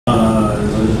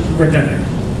pretending.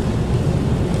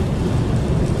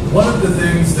 One of the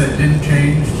things that didn't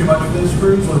change too much for this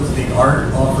cruise was the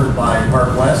art offered by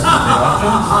Park West at the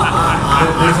auctions.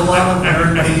 There's a lot of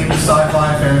nerd-themed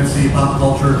sci-fi, fantasy, pop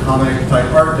culture, comic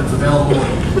type art that's available.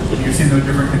 You've seen the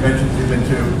different conventions you've been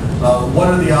to. What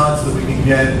are the odds that we can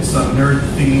get some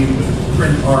nerd-themed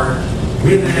print art?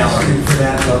 We've been asking for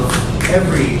that of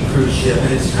every cruise ship,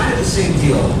 and it's kind of the same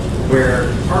deal,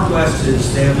 where Park West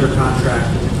they have their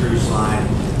contract with the cruise line,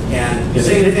 and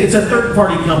it's a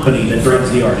third-party company that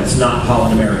brings the art. It's not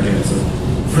Holland American.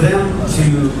 For them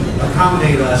to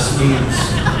accommodate us means,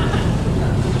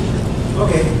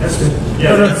 okay, that's good.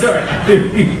 Yeah, no, sorry.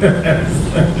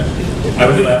 I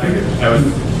was laughing.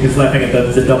 He was laughing at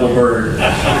the double bird.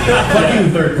 Fuck you,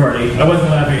 third party. I wasn't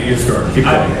laughing at your store. Keep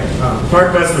going.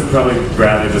 Park West would probably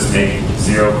rather just make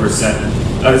 0%.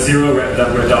 $0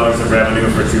 of revenue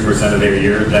for 2% of their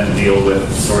year than deal with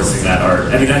sourcing that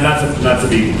art. I mean, not to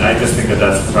be. I just think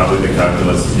that's probably the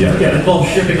calculus. Yeah, it involves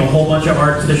shipping a whole bunch of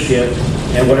art to the ship,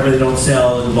 and whatever they don't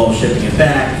sell involves shipping it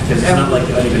back because it's not like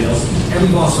anybody else. And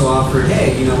we've also offered,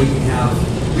 hey,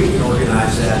 we can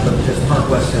organize that, but because Park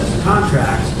West has a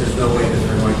contract, there's no way that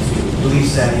they're going to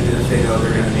release that, even if they know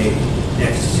they're going to make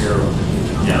next to zero.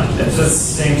 Yeah, it's the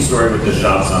same story with the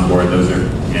shops on board. Those are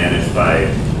managed by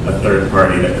a third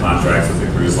party that contracts with the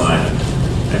cruise line,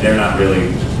 and they're not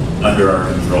really under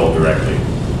our control directly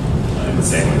in the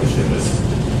same way the ship is.